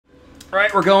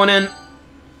Alright, we're going in.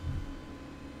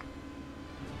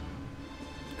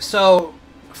 So,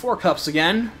 4 cups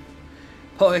again.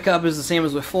 Poke Cup is the same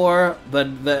as before, but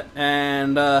has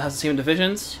the same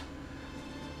divisions.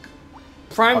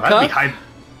 Prime Cup.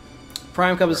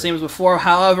 Prime Cup is the same as before.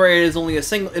 However, it is only a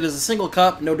single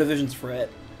cup, no divisions for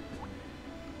it.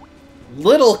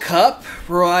 Little Cup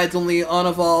provides only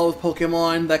unevolved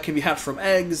Pokemon that can be hatched from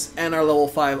eggs and are level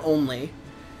 5 only.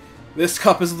 This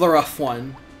cup is the rough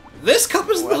one. This cup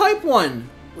is the hype one,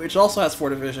 which also has 4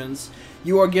 divisions.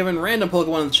 You are given random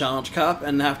Pokemon in the Challenge Cup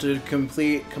and have to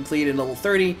complete in level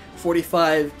 30,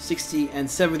 45, 60, and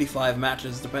 75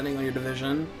 matches, depending on your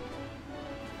division.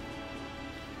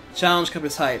 Challenge Cup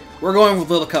is hype. We're going with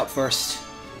Little Cup first.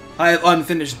 I have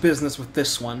unfinished business with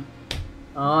this one.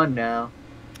 Oh no.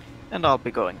 And I'll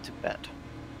be going to bed.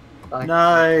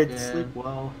 Night. Yeah. Sleep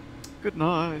well. Good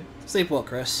night. Sleep well,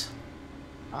 Chris.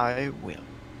 I will.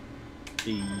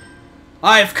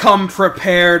 I've come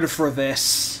prepared for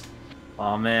this.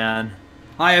 Oh man.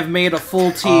 I have made a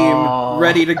full team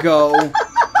ready to go.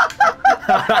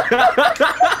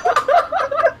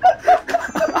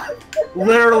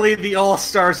 Literally the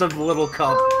all-stars of the Little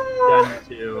Cup.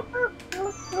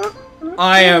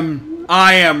 I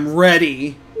am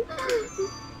ready.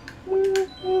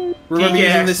 We're going to be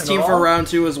using this team for round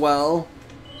 2 as well.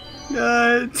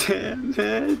 God damn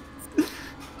it.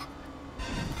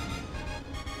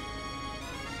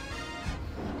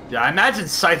 Yeah, I imagine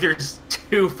Scyther's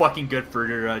too fucking good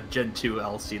for Gen 2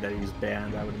 LC that he's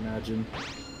banned, I would imagine.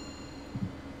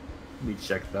 Let me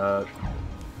check that.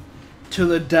 To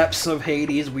the depths of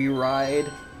Hades we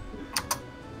ride.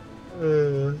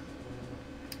 Oh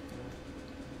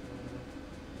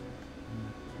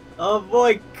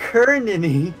boy,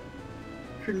 Kernini.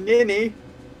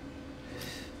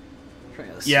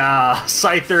 Yeah,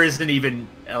 Scyther isn't even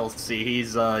LC,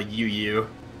 he's UU.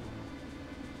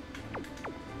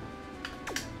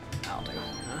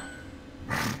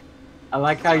 I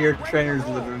like how your trainers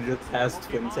literally just has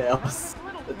twin tails.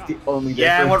 That's the only difference.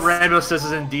 Yeah, what Rainbow says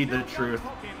is indeed the truth.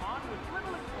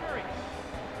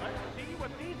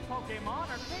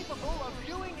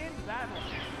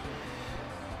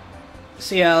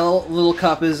 So yeah, Little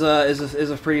Cup is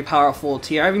a pretty powerful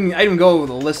tier. I didn't even go over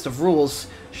the list of rules.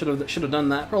 Should have done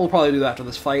that. We'll probably do that after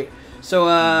this fight.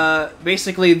 So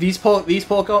basically, these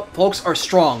pokes are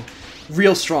strong,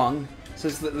 real strong.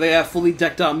 Since they have fully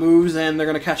decked out moves, and they're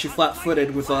gonna catch you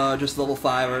flat-footed with just level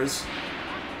 5ers.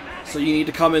 So you need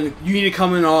to come in. You need to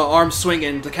come in arm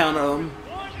swinging to counter them.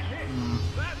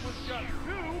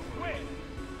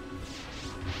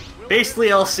 Basically,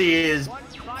 LC is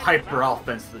hyper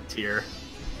offense to the tier.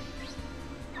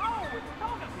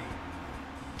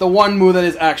 The one move that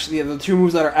is actually the 2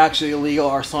 moves that are actually illegal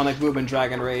are Sonic Boom and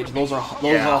Dragon Rage. Those are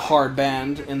hard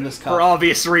banned in this cup for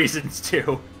obvious reasons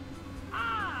too.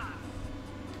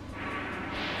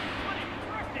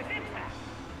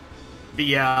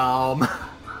 The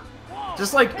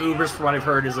just like Ubers, from what I've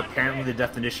heard, is apparently the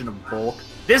definition of bulk.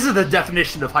 This is the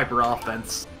definition of hyper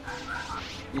offense.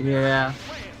 Yeah.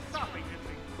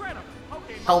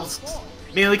 Helps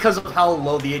mainly because of how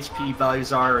low the HP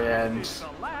values are and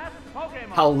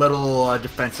how little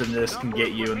defensiveness can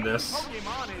get you in this.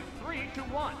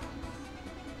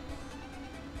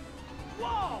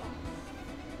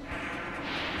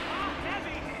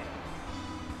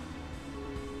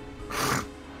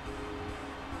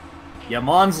 Yeah,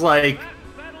 Mons like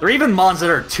there are even Mons that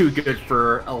are too good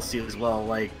for LC as well.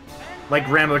 Like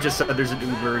Rambo just said, there's an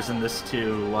Ubers in this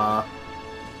too.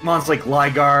 Mons like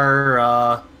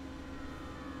Ligar,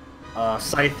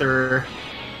 Scyther.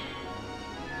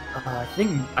 I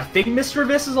think Mr.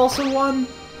 Abyss is also one.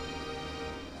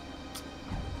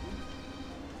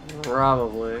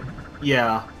 Probably.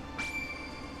 Yeah.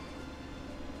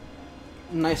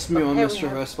 Nice move on Mr.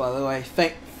 Abyss, by the way.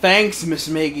 Thanks, Miss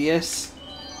Magius.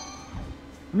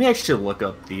 Let me actually look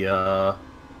up the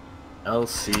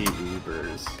LC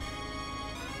Ubers.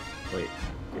 Wait,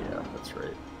 yeah, that's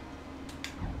right.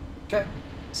 Okay,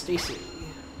 Stacy.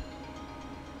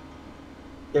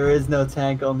 There is no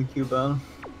tank on the Cubone.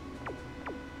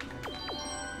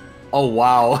 Oh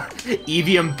wow,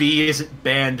 EVMB isn't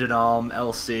banned in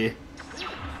LC.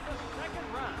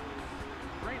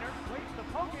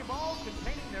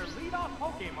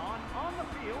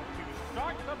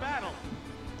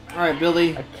 Alright,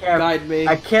 Billy, guide me.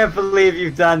 I can't believe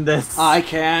you've done this. I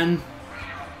can.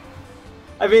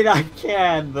 I mean, I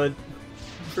can, but...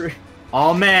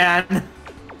 Oh man!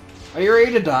 Are you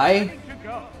ready to die?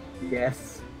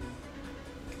 Yes.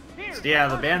 So yeah,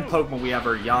 the banned Pokemon we have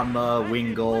are Yanma,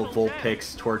 Wingull,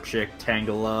 Vulpix, Torchic,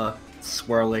 Tangela,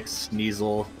 Swirlix,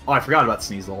 Sneasel. Oh, I forgot about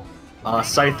Sneasel.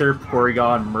 Scyther,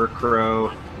 Porygon,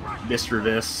 Murkrow,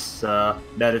 Misdreavus,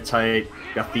 Meditite,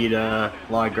 Gothita,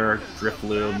 Ligar,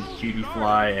 Drifloon,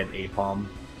 Cutiefly, and Apom.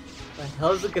 The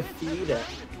hell's a Gothita?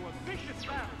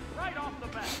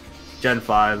 Gen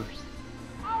 5.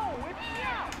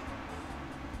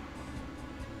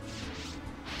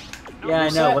 Yeah, I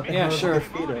know. What the Yeah, hell sure. is a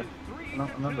Gothita? I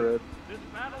don't remember it.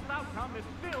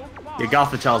 Yeah,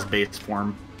 Gothitail's base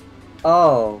form.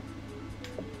 Oh.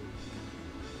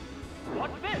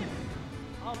 What's this?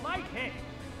 A light hit.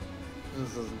 This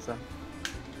doesn't sound...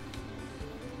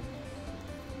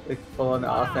 Like full on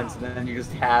offense, and then you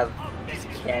just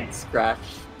can't scratch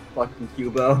fucking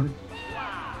Cubone.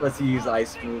 Unless you use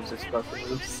ice moves or special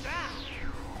moves.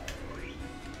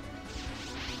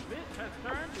 This has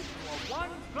turned into a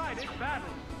one-sided battle.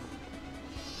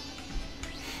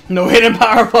 No hidden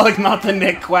power bug, not the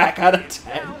Nick Quack out of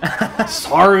 10.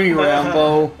 Sorry,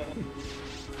 Rambo.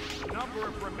 The number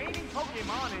of remaining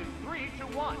Pokemon is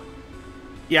 3-1.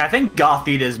 Yeah, I think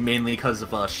Gothita is mainly because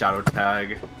of Shadow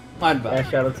Tag. I'm Yeah, back.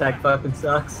 Shadow Attack fucking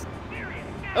sucks.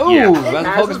 Oh, Yeah. that's a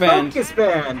Has focus a band. Focus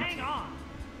band!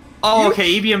 Oh,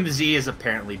 okay, EBMZ is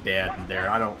apparently banned in there.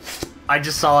 I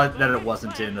just saw it that it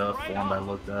wasn't in a form I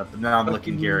looked up, and now I'm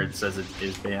looking here, it says it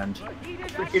is banned.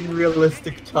 Freaking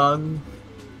realistic tongue.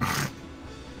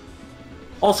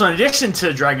 Also, in addition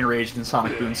to Dragon Rage and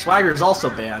Sonic Boom, Swagger is also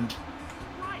banned.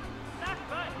 Right,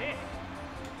 that's a hit.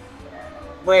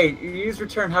 Wait, you use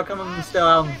return, how come I'm still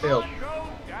out in the field? Go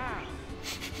down.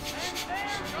 And there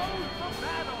goes the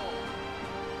battle.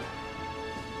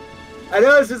 I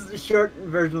know it's just a short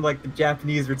version of like the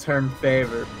Japanese return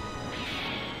favor.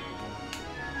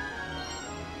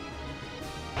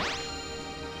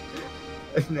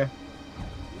 No.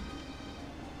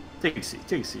 Take a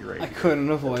seat right I here.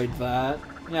 couldn't avoid that.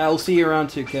 Yeah, we'll see you around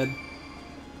too, kid.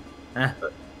 Eh.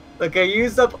 Look, I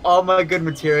used up all my good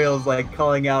materials, like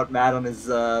calling out Matt on his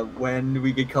when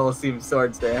we get Coliseum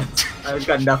Swords dance. I've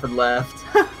got nothing left.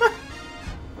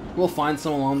 We'll find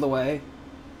some along the way.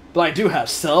 But I do have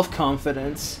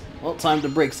self-confidence. Well, time to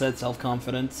break said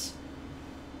self-confidence.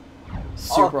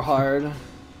 Super Oh. hard.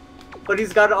 But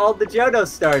he's got all the Johto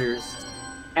starters.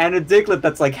 And a Diglett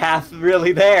that's like half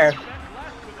really there. Then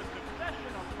left with a succession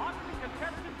of hotly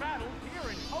contested battles here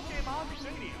in Pokemon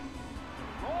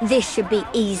Stadium. This should be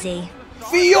easy.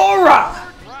 Fiora!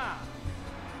 Round.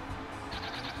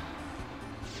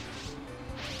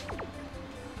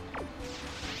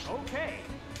 Okay.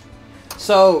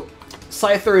 So,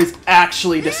 Scyther is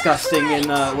actually disgusting in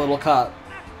Little Cup.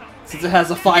 Since it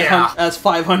has a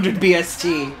 500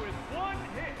 BST. With one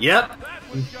hit. Yep. That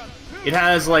was just two. It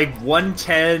has like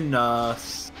 110, I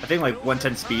think like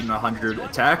 110 speed and 100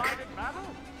 attack. Battle?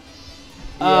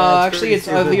 Yeah, it's Actually, pretty I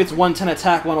think stupid. it's 110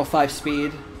 attack, 105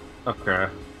 speed. Okay.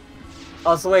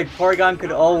 Also, wait, Porygon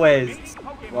could always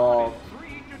evolve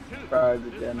 3-2. prior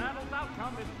to Gen. Battle's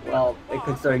outcome is still Well, it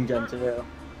could start in Gen 2.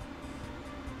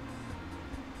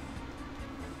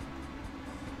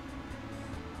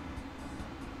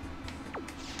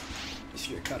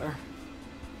 Sheer cutter.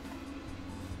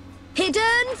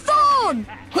 Hidden Fawn!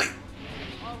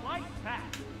 a light pack.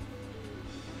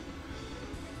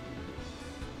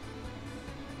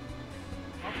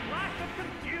 A flash of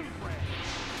confused ray.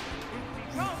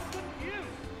 It becomes confused.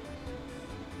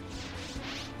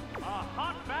 A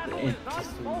hot battle is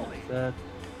Interesting. unfolding. That.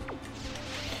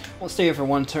 We'll stay here for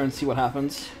one turn, see what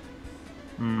happens.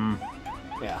 Hmm.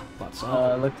 Yeah, thought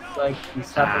so. Looks like you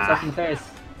slapped yourself in the face.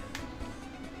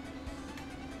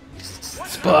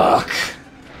 Spuck!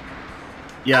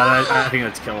 Yeah, I think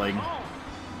that's killing.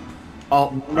 Oh,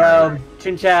 No,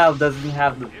 Chinchou doesn't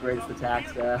have the greatest attack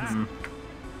stats. Hmm.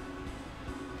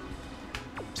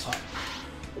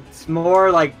 It's more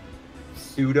like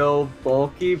pseudo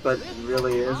bulky, but it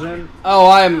really isn't. Oh,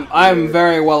 I'm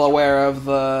very well aware of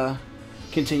the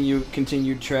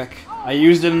continued trick. I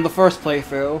used it in the first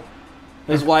playthrough.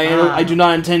 This is why I do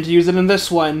not intend to use it in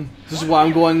this one. This is why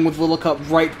I'm going with Little Cup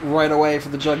right away for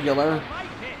the jugular. Light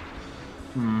hit.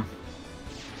 Hmm.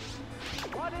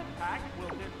 What impact will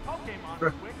this Pokemon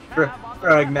For, switch for, have on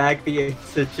for Magpie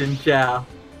to Chinchou.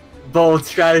 Bold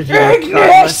strategy. Ignis!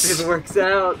 Unless it works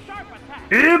out. sharp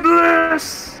attack?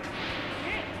 Iblis! Hit.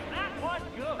 That was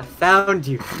I good. found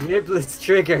you. Niblet's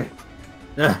trigger.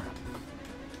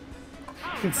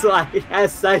 It's like it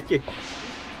has psychic.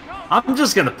 I'm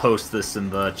just gonna post this in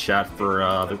the chat for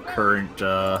the current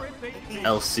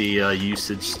LC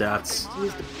usage stats.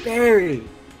 Use the berry.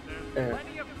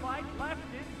 Plenty of fight left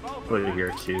in both. Put it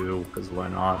here too, because why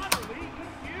not? Utterly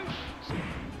confused.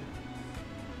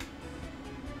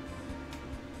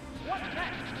 What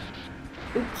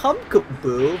next? Ooh,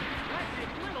 Pumpkaboo. That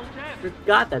did little damage.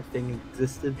 Forgot that thing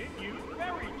existed. Did you?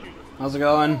 How's it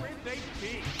going?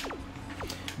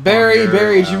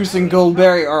 Berry Juice, and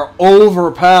Goldberry are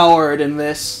overpowered in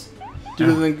this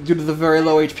due to the very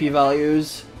low HP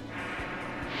values.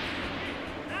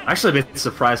 Actually, a bit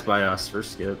surprised by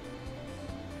first skip.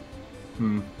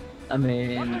 I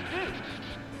mean,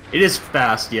 It is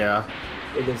fast, yeah.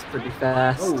 it is pretty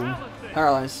fast. Oh,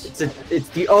 paralyzed. It's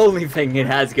the only thing it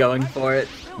has going for it.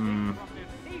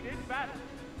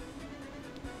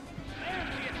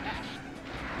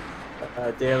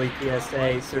 Daily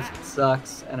PSA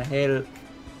sucks, and I hate it.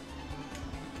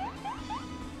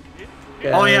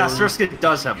 Oh yeah, Surskit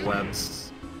does have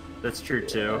webs. That's true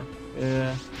too.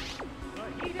 Yeah.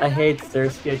 I hate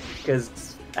Surskit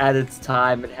because at its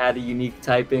time it had a unique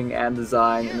typing and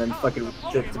design, and then fucking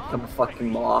to become a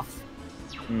fucking moth.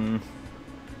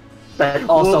 That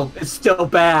also is still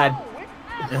bad.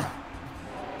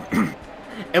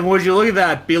 And would you look at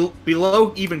that?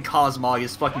 Below even Cosmog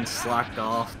is fucking slacked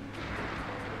off.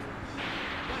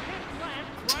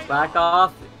 Back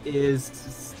off is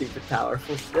stupid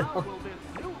powerful still.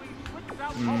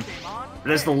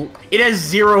 It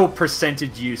has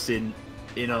 0% use in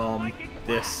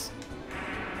this.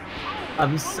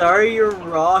 I'm sorry you're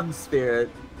wrong, Spirit.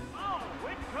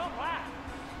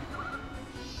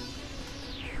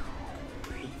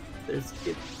 There's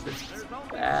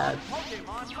bad.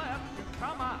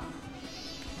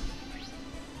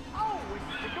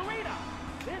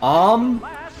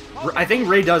 I think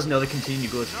Ray does know the continue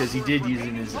glitch because he did use it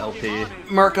in his LP.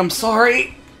 Merc, I'm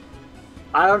sorry.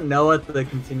 I don't know what the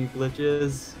continue glitch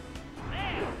is.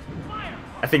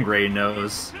 I think Ray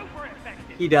knows.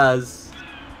 He does.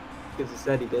 Because he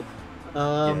said he did.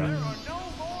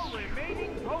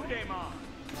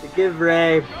 Give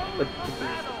Ray, but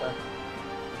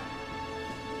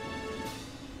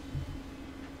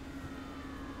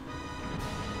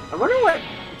I wonder what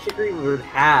Chicory would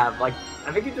have. Like,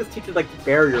 I think you just teach it like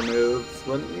barrier moves,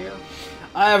 wouldn't you?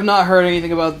 I have not heard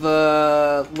anything about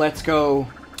the Let's Go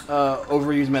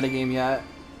overused metagame yet.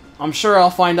 I'm sure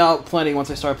I'll find out plenty once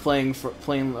I start playing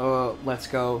Let's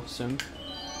Go soon.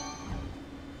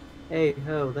 Hey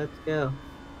ho, let's go.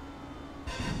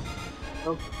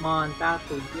 Pokemon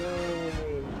battle,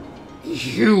 yay!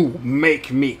 You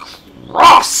make me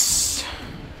cross!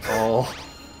 Oh.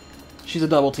 She's a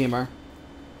double teamer.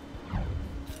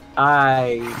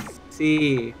 I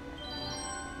see.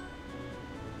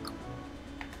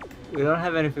 We don't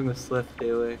have anything with Swift,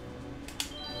 do we?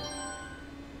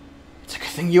 It's a good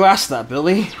thing you asked that,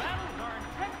 Billy.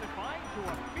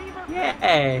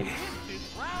 Yay!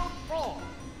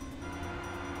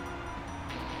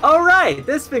 Alright,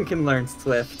 this thing can learn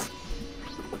Swift.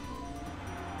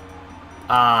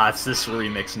 Ah, it's this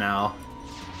remix now.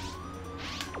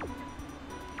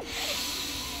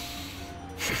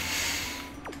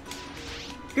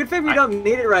 Good thing we don't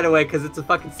need it right away because it's a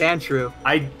fucking Sandshrew.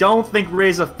 I don't think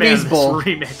Ray's a fan of this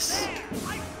remix.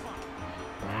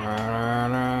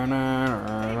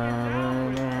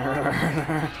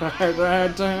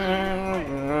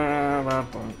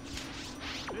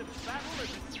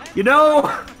 You know,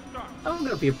 I'm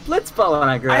gonna be a blitzball when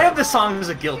I grow I up. have the song as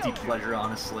a guilty pleasure,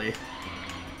 honestly.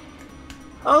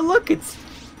 Oh look, it's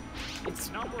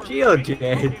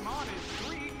Geojade.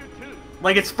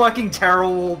 Like, it's fucking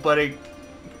terrible, but it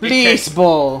gets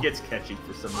catchy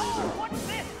for some reason.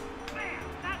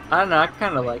 I don't know, I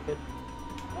kind of like it.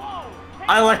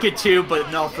 I like it too,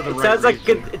 but not for the right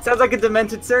reason. It sounds like a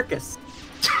demented circus.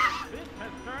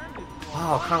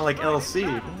 Wow, kind of like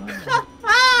LC.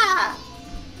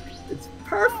 It's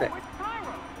perfect.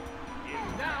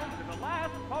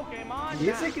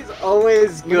 Music is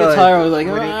always good. Look at Tyro like,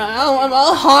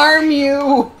 I'll harm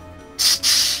you!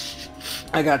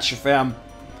 I got you, fam.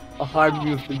 I'll harm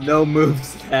you with no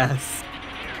moves, Cass.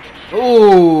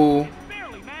 Ooh.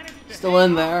 Still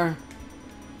in there.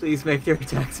 Please make your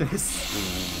attacks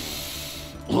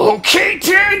miss.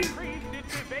 Located!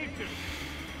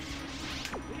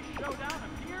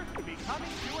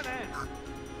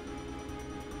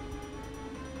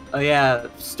 Oh yeah,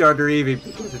 starter Eevee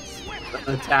because its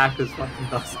attack is fucking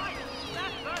awesome.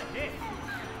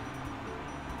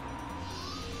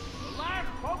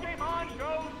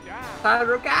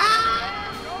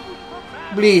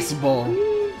 Please, ball.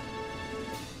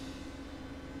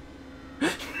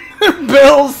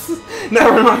 Bills!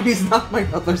 Never mind, he's not my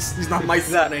brother. He's not my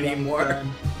son anymore.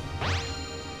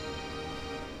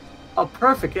 Oh,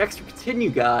 perfect. Extra continue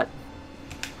got.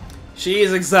 She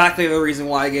is exactly the reason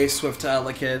why I gave Swift to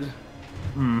Elekid.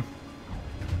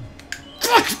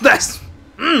 Fuck this!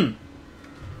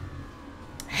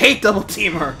 Hate double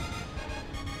teamer.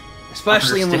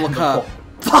 Especially in Little Cup.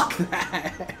 Fuck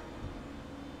that!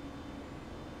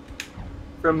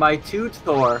 from my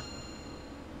tutor.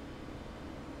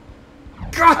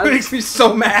 God, that makes me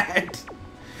so mad.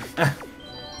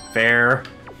 Fair.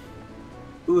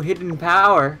 Ooh, hidden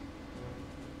power.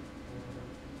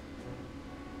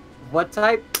 What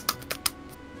type?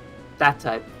 That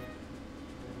type.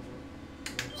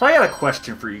 So I got a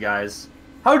question for you guys.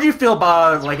 How would you feel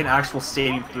about like an actual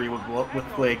Stadium 3 with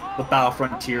like the Battle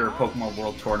Frontier Pokemon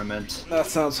World Tournament? That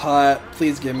sounds hot.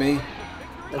 Please give me.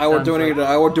 That I would sounds donate. like-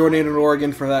 I would donate an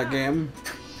organ for that game.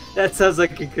 That sounds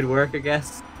like it could work, I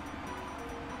guess.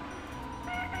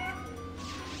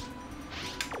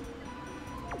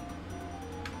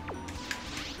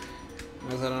 I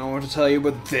don't know what to tell you,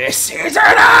 but this is an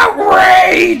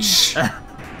outrage!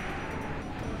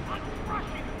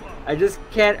 I just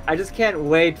can't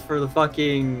wait for the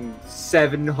fucking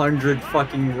 700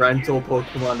 fucking rental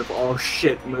Pokemon of all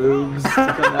shit moves to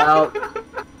come out.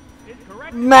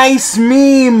 Nice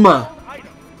meme!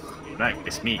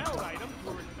 Nice me.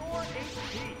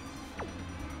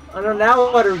 Oh no,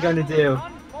 now what are we gonna do?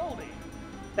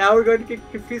 Now we're going to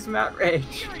get confused from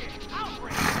outrage.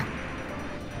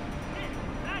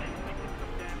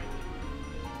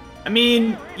 I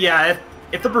mean, yeah,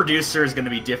 if the producer is going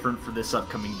to be different for this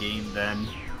upcoming game, then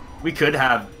we could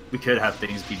have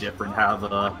things be different. Have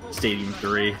Stadium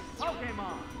 3.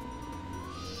 Pokemon.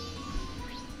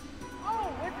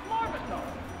 Oh, it's Larvitar.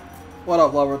 What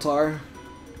up, Larvitar?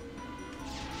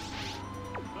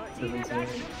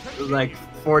 It was like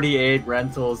 48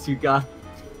 rentals. You got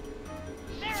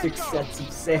 6 sets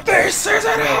of 6. This is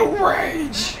an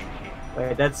outrage!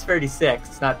 Wait, that's 36.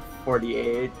 It's not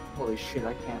 48. Holy shit,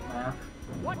 I can't math.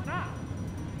 What now?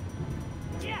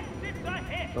 Yes, it's a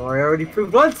hit. Well, I already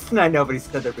proved once tonight nobody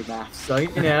said there'd be math, so you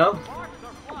know. Sparks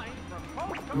are flying from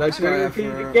coast to I'm not coast. gonna repeat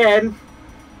it again.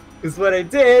 Because what I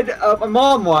did, my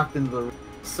mom walked into the room,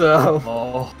 so.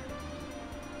 Oh,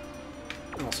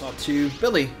 Also up to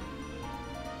Billy.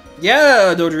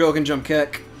 Yeah, Dodrio can jump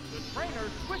kick. The trainer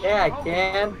switches Yeah, I over.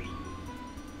 can.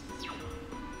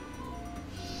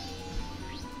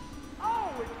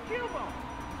 Oh, it's Cubo.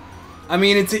 I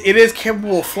mean, it is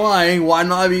capable of flying. Why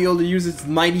not be able to use its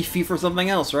mighty feet for something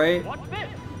else, right? What's this?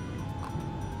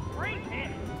 Great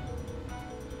hit.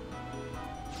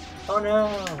 Oh no.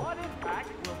 What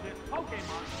impact will this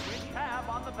Pokemon switch have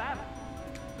on the battle?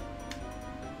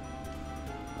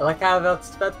 I like how I've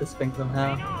outspent this thing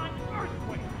somehow. Hang on,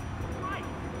 Earthquake. Right,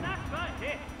 that's a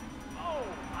hit. Oh,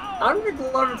 I oh. don't think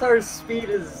Larvitar's speed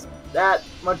is that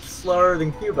much slower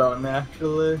than Cubone,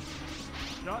 actually.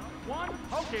 Just one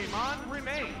Pokemon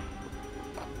remains.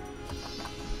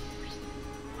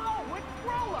 Oh, it's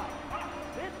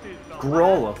Growlithe. This is the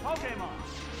Growlithe. last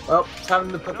Pokemon. Well,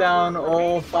 time to put down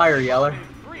old Fire Yeller.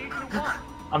 3 to 1.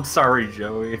 I'm sorry,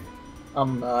 Joey.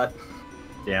 I'm not.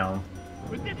 Down.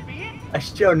 Would this be it? I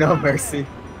show no mercy.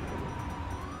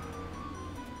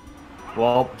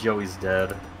 Well, Joey's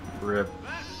dead. Rip.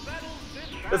 That settles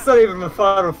this That's not even my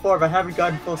final form. I haven't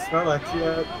gotten full Snorlax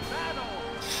yet. battle.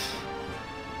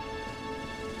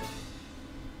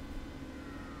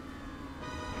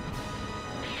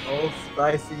 Old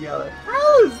Spicy Yeller.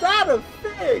 How is that a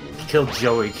thing? Kill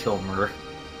Joey Kilmer.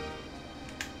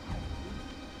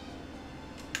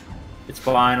 It's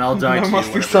fine, I'll die There too must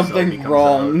be whenever Zombie something comes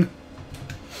wrong. out.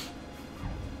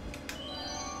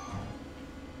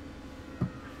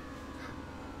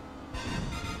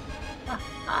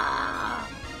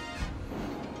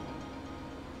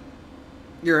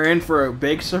 You're in for a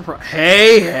big surprise.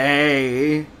 Hey,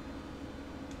 hey!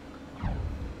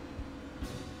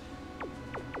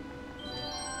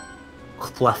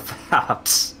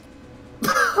 Clefhaps.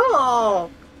 Oh,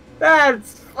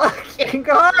 that's fucking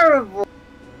horrible.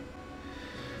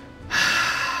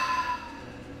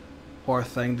 Poor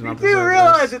thing did You not do deserve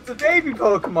realize this. it's a baby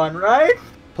Pokemon, right?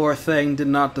 Poor thing did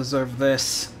not deserve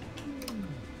this.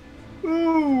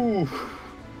 Ooh.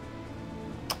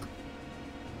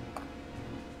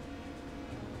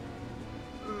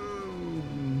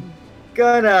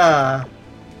 Gonna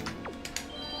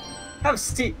have a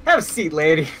seat,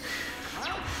 lady.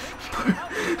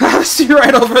 See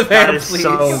right over there, That is please.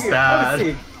 so Have a bad.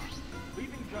 seat.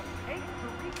 Leaving just 8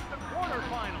 to reach the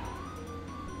quarterfinals.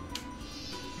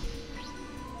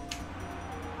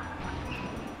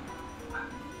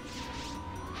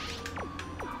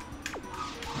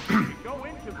 We go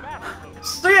into battle.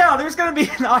 So yeah, there's gonna be an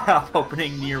IHOP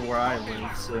opening near where I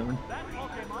live soon. That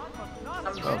Pokemon must not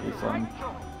have That'll been be the fun. right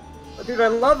choice. Oh, dude, I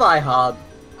love IHOB.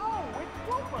 Oh,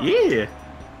 it's Wooper. Yeah.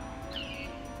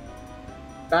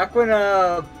 Back when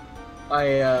The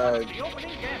opening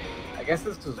damage. I guess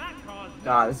this was That caused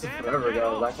God, this is damage forever ago.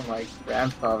 dealt. Back when my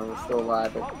grandfather was still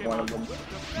alive, at one of them,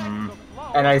 Pokemon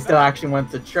and I still actually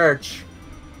went to church.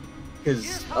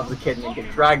 because of the kid and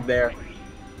get dragged there,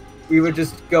 we would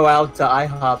just go out to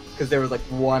IHOP because there was like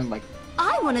one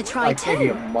I want to try maybe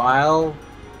a too. mile,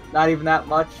 not even that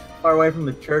much, far away from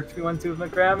the church we went to with my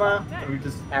grandma. And we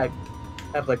just have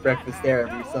like breakfast there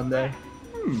every Sunday.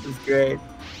 It was great.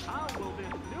 How will this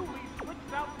newly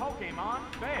switched out Pokemon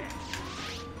fare?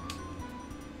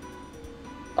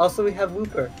 Also, we have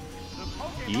Wooper. The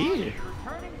Pokemon Yeah. is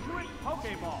returning to its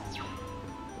Pokeball.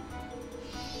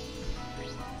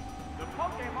 The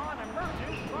Pokemon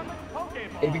emerges from its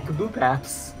Pokeball. Maybe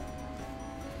Kaboopaps.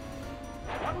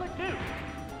 What'll it do?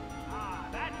 Ah,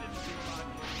 that didn't do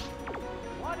much.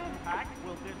 What impact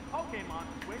will this Pokemon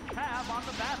switch have on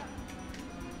the battle?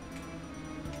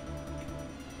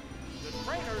 The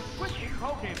trainer's switching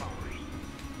Pokemon.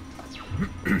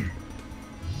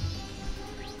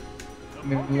 I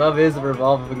mean, love is a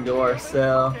revolving door,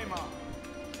 so. Pokemon.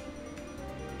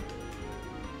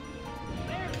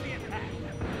 There's the attack.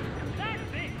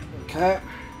 That's it. Okay.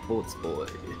 Bullets boy.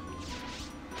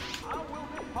 How will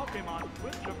this Pokemon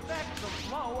switch affect the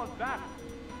flow of battle?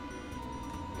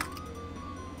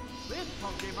 This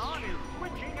Pokemon is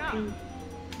switching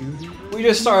out. We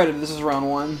just started. This is round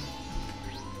 1.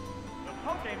 The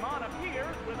Pokemon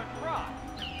appears with a cry.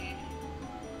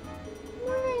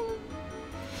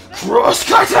 Cross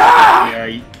cutter! Yeah,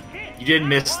 you did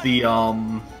miss the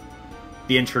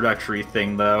introductory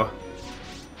thing though.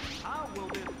 How will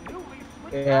this newly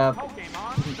switched Yeah. out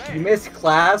Pokemon fare? You missed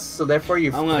class, so therefore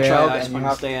you I'm gonna failed, try Ice and you Punch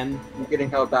have stay in. you're getting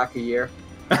held back a year.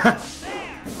 There, Ice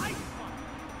Punch.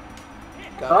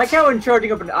 I like how when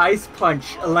charging up an Ice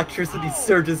Punch, electricity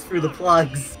surges through the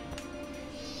plugs.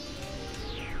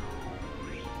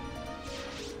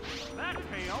 That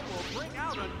fail will bring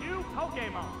out a new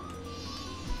Pokemon.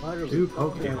 New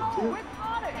Pokemon. Oh, it's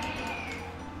Onix.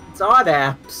 It's odd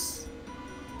apps.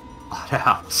 Odd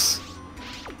house.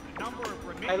 The number of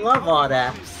remaining I love odd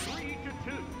Pokemon apps. is 3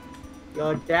 to 2. The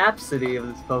audacity of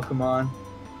this Pokemon.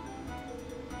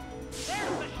 There's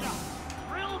the shot.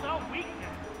 Drilled a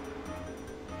weakness.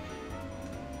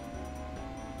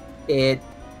 It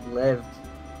lived.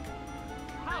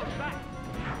 How's that?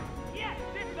 Yes,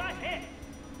 it's a hit.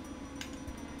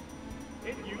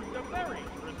 It used a berry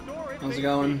to restore its How's it HP.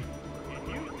 going? It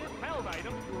used its held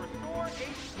item to restore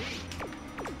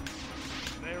HP.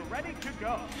 They're ready to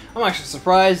go. I'm actually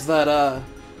surprised that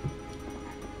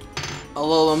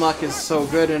Alola Muck is so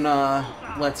good in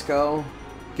Let's Go,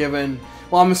 given.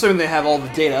 Well, I'm assuming they have all the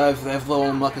data. If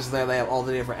Alola Muck is there, they have all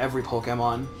the data for every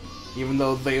Pokemon, even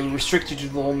though they restricted you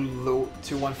to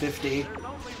 150. There's only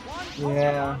one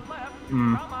Yeah. Pokemon left to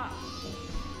Hmm. come out.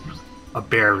 A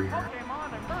barrier.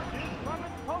 Pokemon emerges from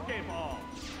its Pokeball.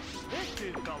 This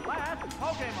is the last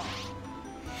Pokemon.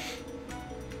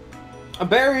 A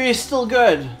Berry is still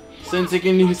good, since it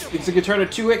can turn a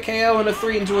 2-hit KO and a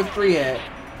 3 into a 3-hit.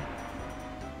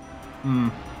 Hmm.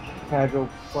 Casual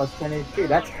plus 10 HP.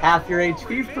 That's half your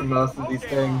HP for most of these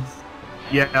things.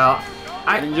 Yeah.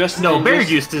 And just- no, and berry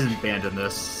just- juice isn't banned in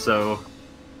this, so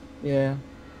Yeah.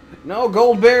 No,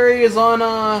 Goldberry is on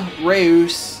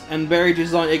Reus, and Berry Juice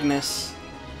is on Ignis.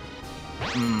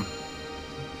 hmm.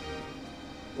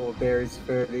 Well, berries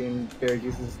 30 and berry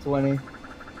juice is 20.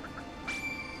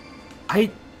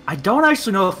 I don't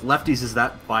actually know if lefties is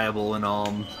that viable in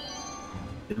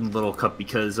Little Cup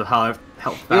because of how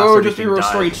fast You'll just be everything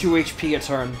restoring died. 2 HP a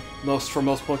turn, for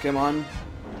most Pokemon.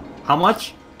 How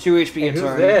much? 2 HP Hey, a who's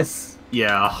turn. this?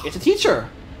 Yeah. It's a teacher!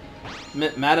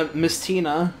 Madam Miss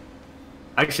Tina.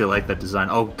 I actually like that design.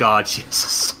 Oh god, she has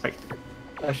a Scyther.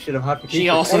 Oh shit, I'm hot for She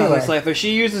teachers. also anyway. has a Scyther.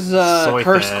 She uses Soy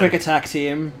Cursed fed. Quick Attack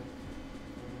Team.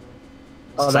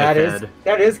 Oh, Scythed.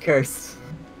 that is cursed.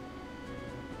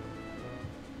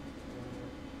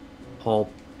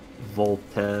 Pulp,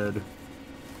 Volted,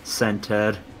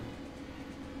 Scented,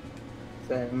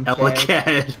 Same.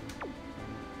 Elekid.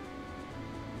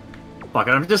 Fuck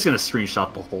it, I'm just gonna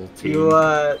screenshot the whole team.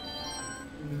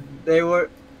 They were.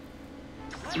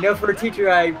 You know, for a teacher,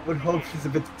 I would hope she's a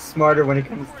bit smarter when it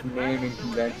comes to naming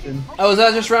convention. Oh, is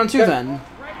that just round 2 then?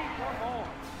 Ready for more.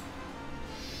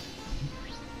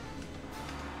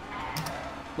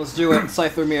 Let's do it.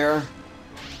 Scyther Mirror.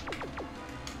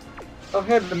 Oh,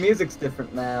 hey, the music's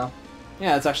different now.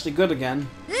 Yeah, it's actually good again.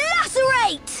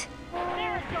 Lacerate!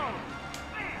 There it goes.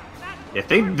 Bam! That's I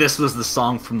think this was the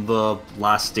song from the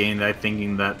last stand. I'm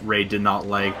thinking that Ray did not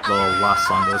like the last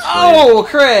song that was played. Oh,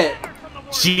 crit!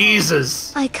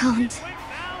 Jesus! I can't.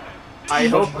 I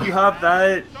hope you have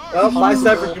that. Oh, my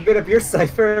cipher can beat up your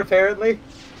cipher, apparently.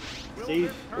 See?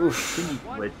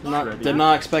 Oof. Wait, Did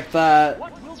not expect that.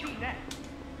 what will be next?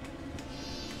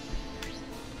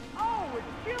 Oh,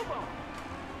 it's Cubo.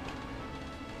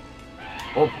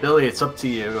 Oh, Billy, it's up to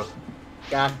you.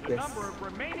 Got The this. number of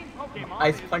remaining Pokemon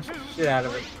Ice is punch the 2 shit out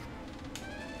of to it.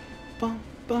 3.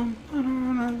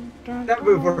 That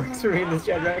move works for me in this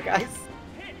Jedrak Ice.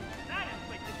 Hit! That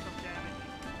inflicted some damage.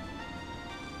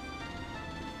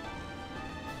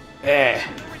 Eh.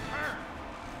 The return.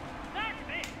 That's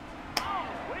it. Oh,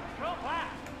 which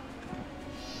collapse.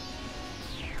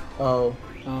 Oh.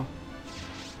 Oh.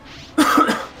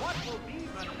 What will be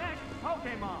the next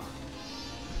Pokemon?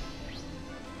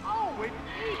 Oh, it's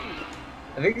Eevee.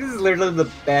 I think this is literally the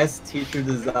best teacher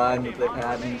design that they've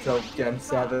had until Gen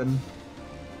 7.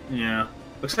 Yeah.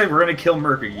 Looks like we're gonna kill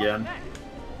Merc again.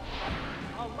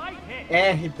 A light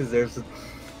hit. He deserves it.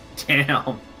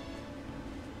 Damn.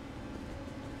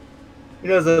 He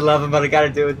knows I love him, but I gotta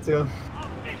do it to him. A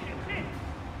vicious hit.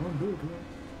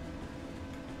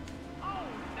 Oh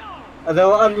no.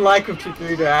 Although, unlike him,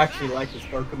 Chikuri, I actually like his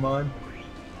Pokemon.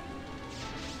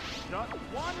 Just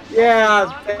one Yeah,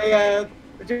 Pokemon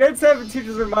the Gen 7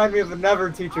 teachers remind me of a Never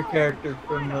teacher character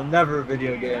from the Never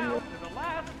video game. down to the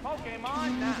last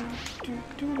Pokemon now.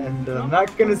 And I'm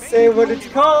not gonna say what it's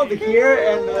called here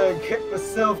and get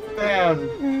myself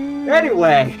banned.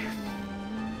 Anyway, A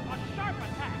sharp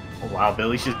attack. Oh, wow,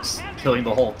 Billy's just killing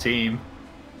the whole team.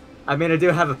 I mean, I do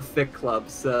have a thick club,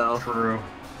 so. True.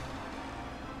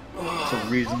 So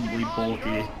reasonably bulky.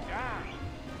 Down.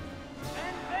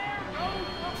 And there goes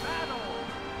the battle.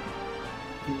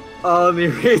 Only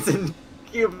reason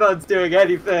Cubone's doing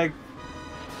anything.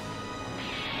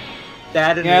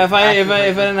 That and Yeah, if I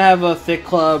actually- didn't have a thick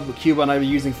club Cubone, I'd be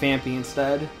using Fampy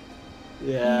instead.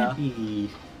 Yeah. You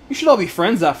should all be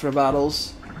friends after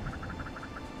battles.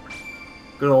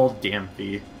 Good old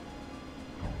Dampy.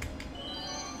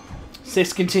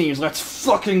 6 continues. Let's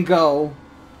fucking go.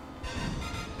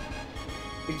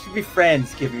 We should be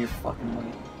friends. Give me your fucking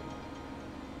money.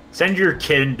 Send your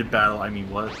kid into battle, I mean,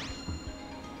 what?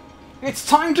 It's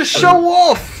time to show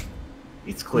off.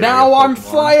 It's clear. Now I'm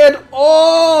fired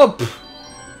up.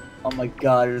 Oh my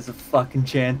god, there's a fucking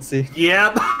Chansey.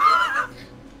 Yep.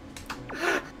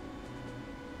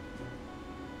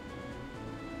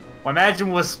 Well,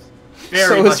 imagine was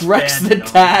very So much is Rex banned, the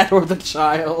though. dad or the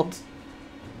child?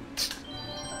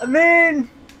 I mean,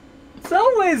 it's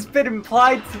always been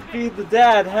implied to be the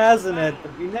dad, hasn't it?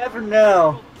 But you never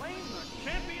know. Claim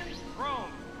the champion's throne.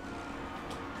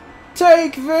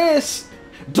 Take this.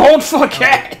 Don't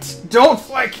forget. Don't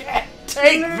forget.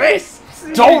 Take this.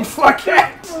 Don't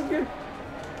forget.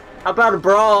 How about a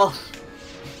brawl?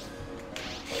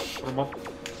 The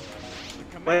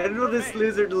When will this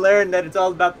loser learn that it's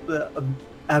all about the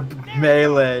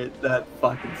melee, that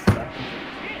fucking stuff?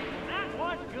 That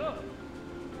was good.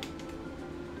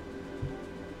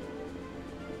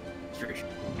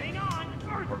 Hang on,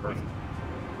 Earthquake.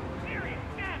 Serious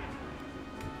damage.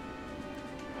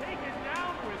 Taken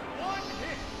down with one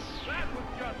hit. That was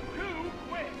just too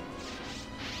quick.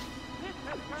 This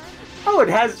has turned into Oh, it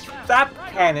has Zap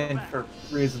Cannon for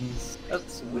reasons.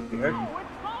 That's weird. Oh,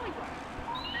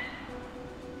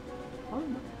 it's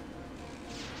Poliwag.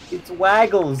 It's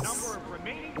Waggles. Number of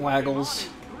remaining Waggles. Pokemon is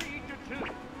 3 to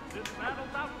 2. This battle's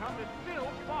outcome is still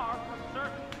far from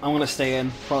certain. I'm gonna stay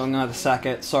in. Probably gonna have to sack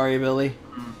it. Sorry, Billy.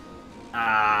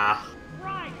 Ah.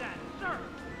 Ride that, sir.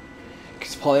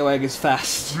 Because Poliwag is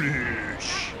fast.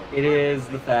 It is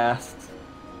the fast.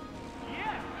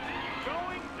 Yeah,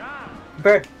 going down.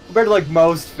 Compared to like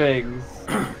most things.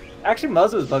 Actually,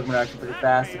 most of his Pokemon are actually pretty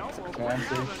fast, except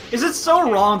Chansey. Is it so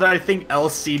wrong that I think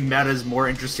LC meta is more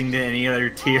interesting than any other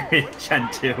tier in Gen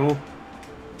 2? 2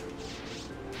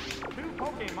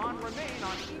 Pokemon remain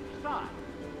on each side.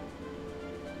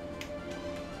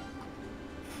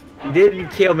 You didn't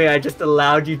kill me, I just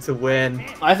allowed you to win.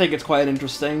 I think it's quite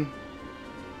interesting.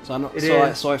 So I don't, It so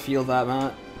is. I feel that,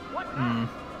 Matt. What Hmm. now?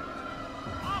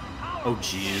 Oh,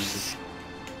 jeez.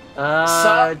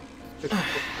 I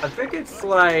think it's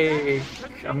like...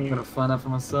 I'm gonna find out for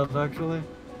myself, actually.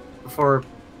 Before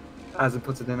Azza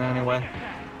puts it in anyway.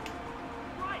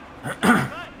 Right. Good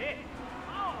hit.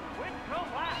 Oh, which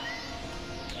collapse.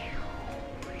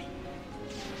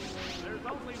 There's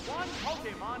only one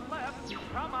Pokemon left to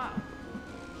come out.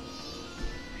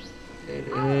 It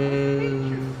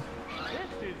is...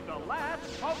 This is the last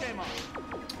Pokemon.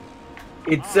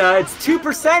 It's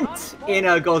 2%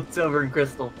 in Gold, Silver, and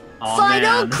Crystal. Oh, Final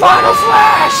man. Final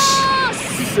Flash!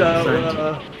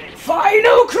 So,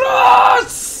 Final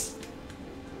Cross!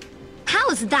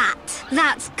 How's that?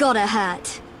 That's gotta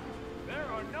hurt. There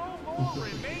are no more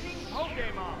remaining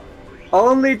Pokemon.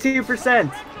 only 2%.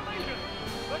 Congratulations.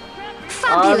 The champion.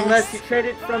 Fabulous. Unless you trade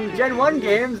it from Gen 1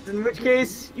 games, in which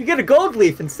case you get a Gold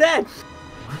Leaf instead.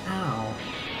 Wow.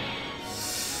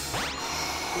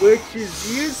 which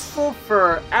is useful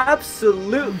for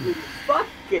absolutely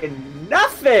fucking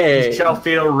nothing. You shall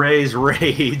feel Ray's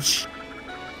rage.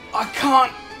 I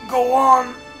can't go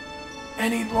on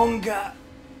any longer.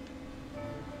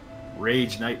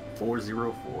 Rage Knight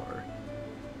 404.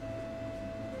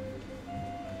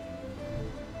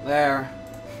 There.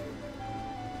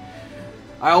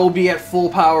 I will be at full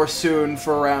power soon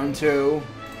for round 2.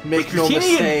 Make no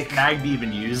mistake. Dratini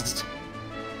even used.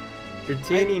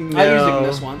 Dratini, no. I used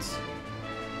Ignis once.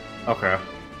 Okay.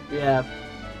 Yeah.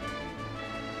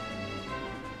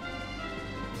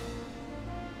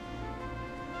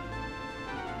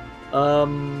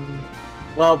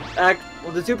 Well,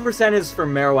 the 2% is for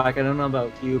Marowak. I don't know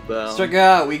about you, but... Check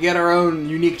out, we get our own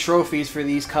unique trophies for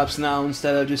these cups now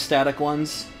instead of just static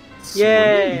ones.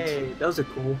 Yay! Those are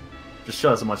cool. Just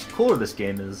shows how much cooler this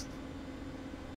game is.